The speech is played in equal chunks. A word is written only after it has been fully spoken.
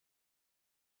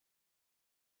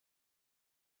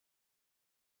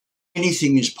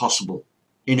Anything is possible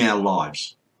in our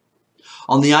lives.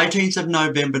 On the 18th of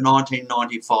November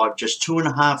 1995, just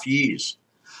 2.5 years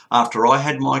after I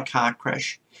had my car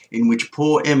crash in which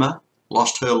poor Emma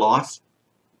lost her life,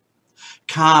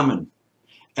 Carmen,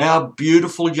 our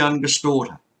beautiful youngest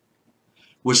daughter,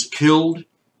 was killed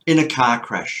in a car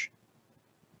crash.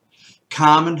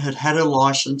 Carmen had had her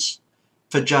licence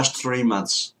for just 3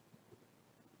 months.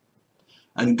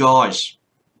 And guys,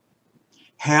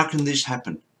 how can this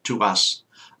happen to us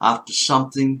after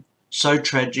something so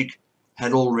tragic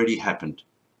had already happened?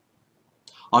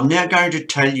 I'm now going to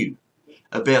tell you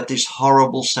about this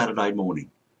horrible Saturday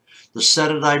morning, the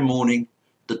Saturday morning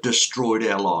that destroyed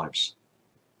our lives.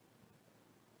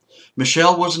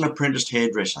 Michelle was an apprenticed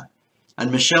hairdresser,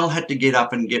 and Michelle had to get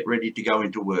up and get ready to go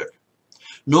into work.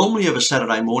 Normally of a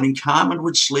Saturday morning, Carmen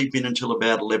would sleep in until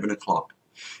about 11 o'clock.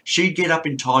 She'd get up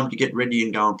in time to get ready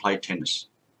and go and play tennis.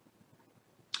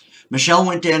 Michelle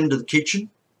went down into the kitchen,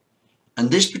 and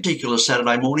this particular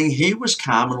Saturday morning, here was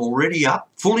Carmen already up,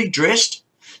 fully dressed,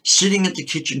 sitting at the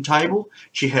kitchen table.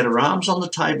 She had her arms on the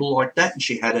table like that, and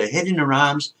she had her head in her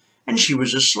arms, and she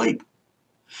was asleep.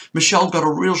 Michelle got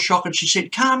a real shock, and she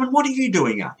said, "Carmen, what are you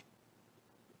doing up?"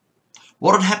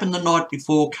 What had happened the night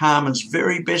before, Carmen's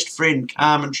very best friend,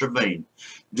 Carmen Trevine.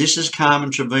 This is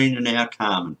Carmen Trevine and our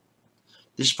Carmen.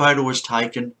 This photo was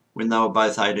taken when they were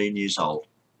both 18 years old.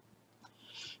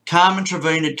 Carmen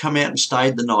Trevine had come out and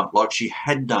stayed the night like she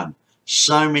had done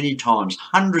so many times,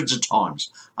 hundreds of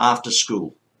times after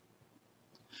school.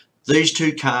 These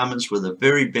two Carmens were the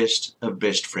very best of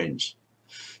best friends.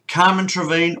 Carmen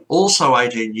Trevine, also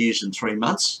 18 years and 3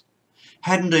 months,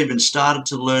 hadn't even started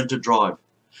to learn to drive,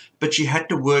 but she had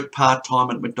to work part-time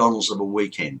at McDonald's of a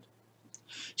weekend.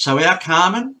 So our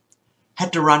Carmen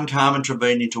had to run Carmen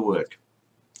Trevine into work.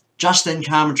 Just then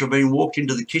Carmen Trevine walked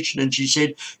into the kitchen and she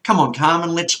said, "Come on,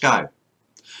 Carmen, let's go."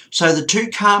 So the two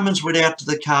Carmens went out to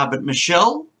the car, but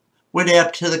Michelle went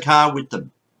out to the car with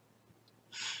them.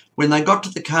 When they got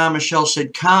to the car, Michelle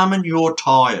said, "Carmen, you're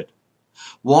tired.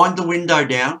 Wind the window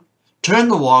down, turn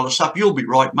the wireless up, you'll be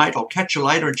right, mate, I'll catch you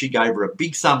later." And she gave her a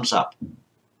big thumbs up.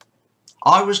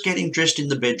 I was getting dressed in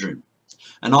the bedroom,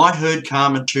 and I heard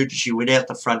Carmen toot as she went out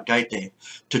the front gate there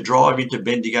to drive into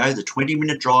Bendigo, the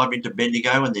 20-minute drive into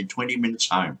Bendigo and then 20 minutes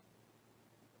home.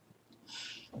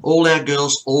 All our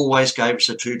girls always gave us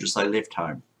a toot as they left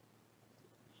home.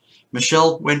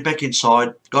 Michelle went back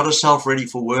inside, got herself ready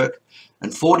for work,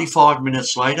 and 45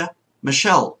 minutes later,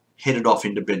 Michelle headed off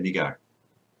into Bendigo.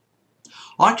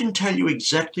 I can tell you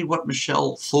exactly what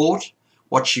Michelle thought,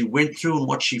 what she went through and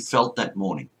what she felt that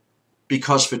morning.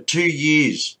 Because for 2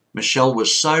 years, Michelle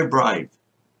was so brave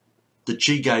that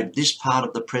she gave this part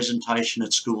of the presentation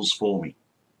at schools for me.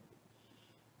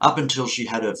 Up until she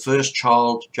had her first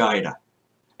child, Jada,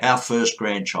 our first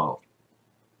grandchild.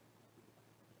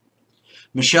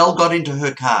 Michelle got into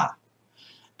her car,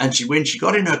 and when she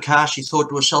got in her car, she thought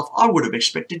to herself, "I would have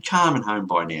expected Carmen home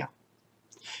by now."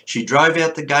 She drove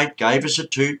out the gate, gave us a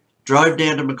toot, drove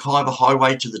down to McIver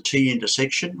Highway to the T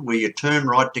intersection where you turn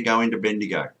right to go into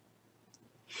Bendigo.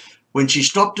 When she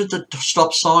stopped at the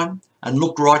stop sign and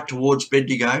looked right towards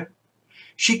Bendigo,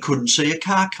 she couldn't see a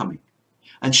car coming,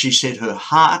 and she said her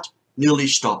heart nearly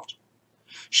stopped.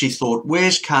 She thought,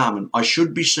 "Where's Carmen? I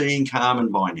should be seeing Carmen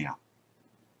by now."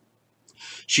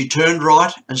 She turned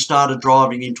right and started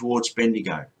driving in towards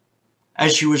Bendigo.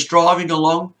 As she was driving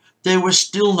along, there were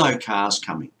still no cars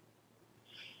coming.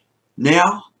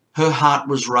 Now her heart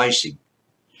was racing.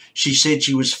 She said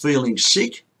she was feeling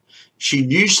sick. She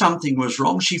knew something was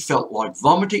wrong. She felt like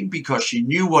vomiting because she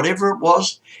knew whatever it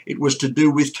was to do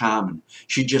with Carmen.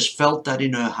 She just felt that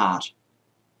in her heart.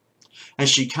 As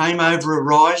she came over a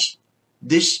rise,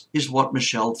 this is what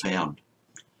Michelle found.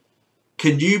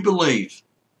 Can you believe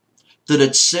that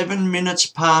at 7 minutes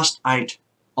past 8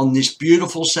 on this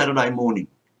beautiful Saturday morning,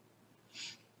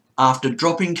 after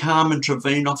dropping Carmen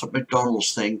Trevine off at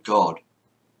McDonald's, thank God,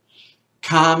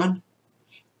 Carmen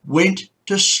went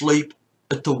to sleep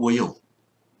at the wheel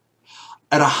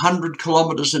at 100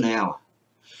 kilometres an hour,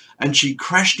 and she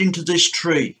crashed into this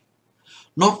tree,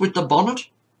 not with the bonnet,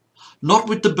 not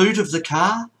with the boot of the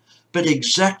car, but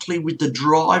exactly with the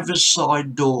driver's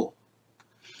side door.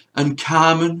 And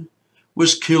Carmen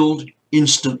was killed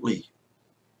instantly.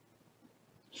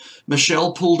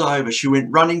 Michelle pulled over. She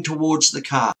went running towards the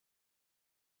car.